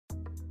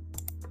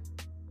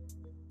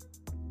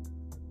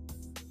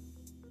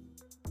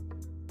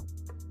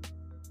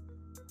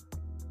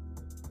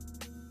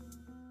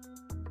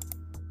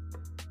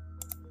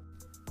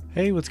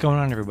Hey, what's going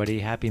on,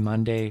 everybody? Happy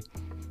Monday.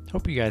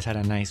 Hope you guys had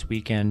a nice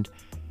weekend.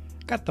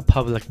 Got the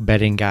public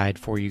betting guide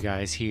for you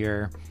guys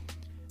here.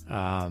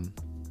 We're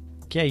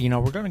going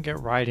to get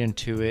right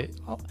into it.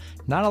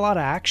 Not a lot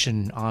of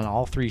action on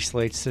all three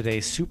slates today.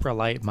 Super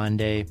light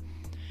Monday.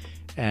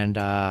 And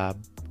going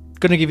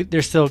to give you,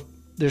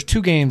 there's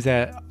two games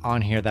that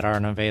on here that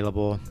aren't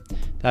available.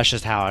 That's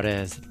just how it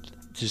is.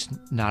 Just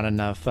not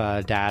enough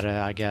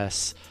data, I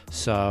guess.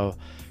 So,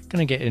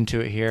 going to get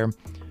into it here.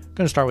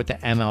 Going to start with the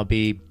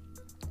MLB.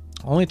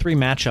 Only three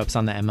matchups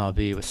on the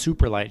MLB with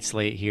super light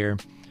slate here.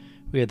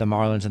 We had the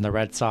Marlins and the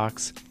Red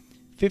Sox.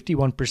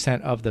 51%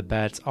 of the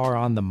bets are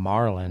on the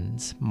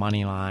Marlins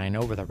money line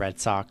over the Red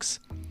Sox.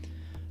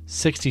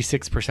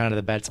 66% of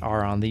the bets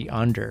are on the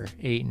under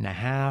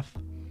 8.5.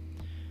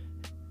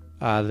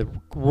 The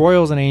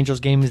Royals and Angels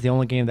game is the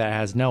only game that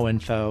has no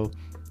info.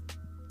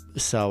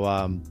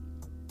 So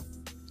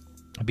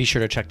be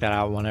sure to check that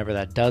out whenever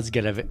that does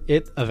get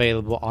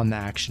available on the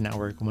Action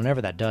Network.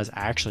 Whenever that does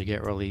actually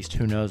get released,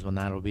 who knows when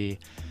that'll be.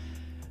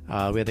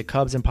 We have the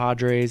Cubs and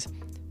Padres.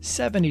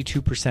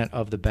 72%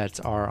 of the bets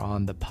are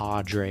on the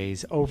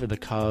Padres over the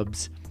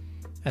Cubs.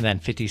 And then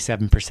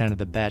 57% of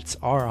the bets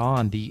are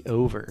on the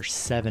over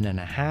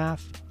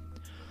 7.5.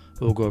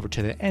 We'll go over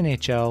to the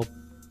NHL.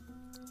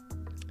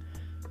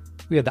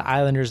 We have the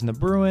Islanders and the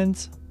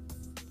Bruins.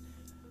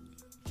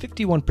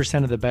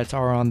 51% of the bets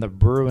are on the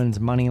Bruins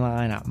money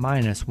line at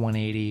minus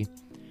 180.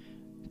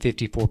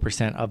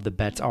 54% of the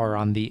bets are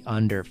on the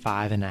under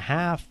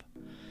 5.5.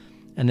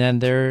 And then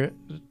there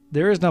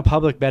is no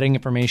public betting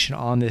information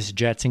on this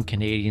Jets and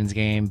Canadiens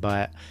game,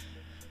 but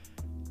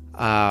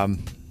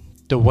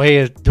the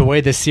way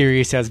the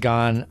series has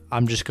gone,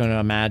 I'm just going to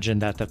imagine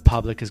that the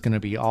public is going to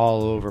be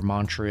all over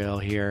Montreal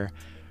here.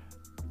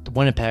 The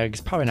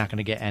Winnipeg's probably not going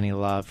to get any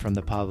love from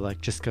the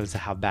public just because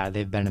of how bad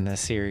they've been in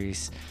this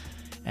series.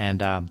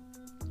 And I'm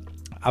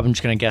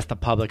just going to guess the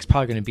public's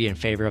probably going to be in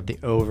favor of the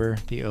over.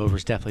 The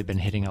over's definitely been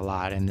hitting a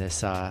lot in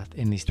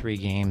these three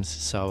games.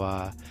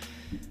 So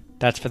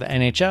that's for the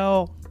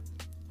NHL.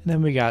 And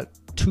then we got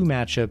two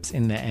matchups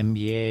in the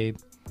NBA.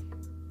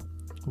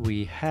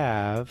 We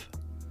have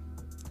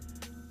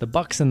the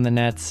Bucks and the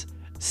Nets.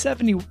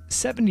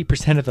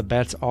 70% of the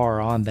bets are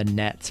on the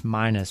Nets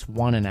minus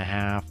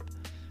 1.5.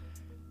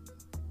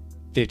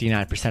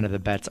 59% of the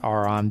bets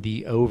are on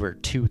the over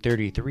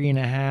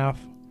 233.5.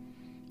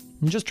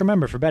 And just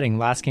remember, for betting,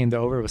 last game the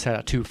over was set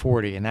at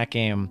 240, and that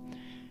game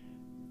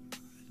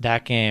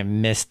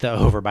missed the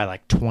over by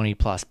like 20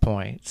 plus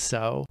points.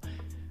 So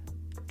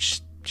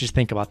just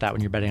think about that when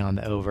you're betting on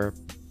the over.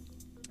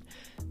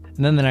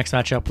 And then the next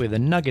matchup, we have the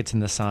Nuggets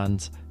and the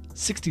Suns.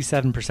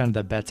 67% of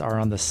the bets are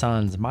on the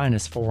Suns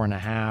minus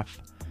 4.5,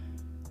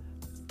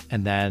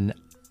 and then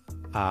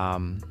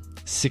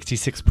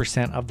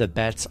 66% of the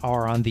bets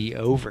are on the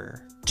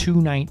over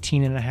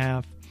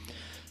 219.5.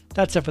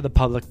 That's it for the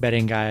public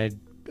betting guide.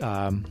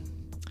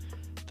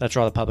 That's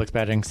all the public's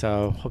betting,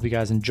 so hope you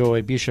guys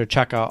enjoy. Be sure to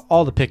check out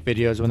all the pick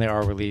videos when they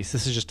are released.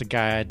 This is just a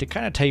guide to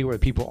kind of tell you where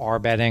people are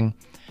betting,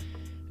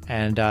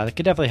 and it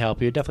could definitely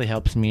help you. It definitely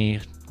helps me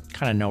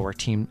kind of know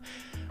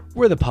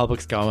where the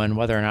public's going,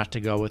 whether or not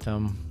to go with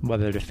them,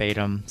 whether to fade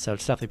them. So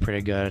it's definitely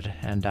pretty good.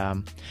 And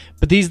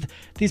but these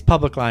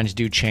public lines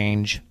do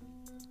change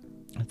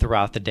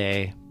throughout the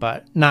day,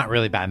 but not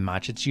really by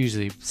much. It's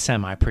usually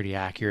pretty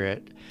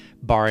accurate,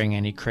 barring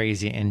any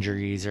crazy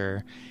injuries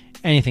or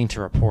anything to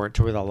report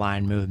to where the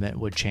line movement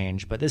would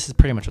change. But this is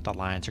pretty much what the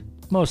lines are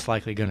most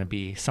likely going to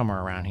be,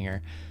 somewhere around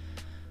here.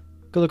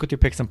 Good luck with your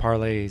picks and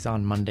parlays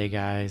on Monday,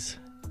 guys.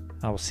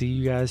 I will see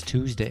you guys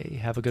Tuesday.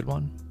 Have a good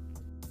one.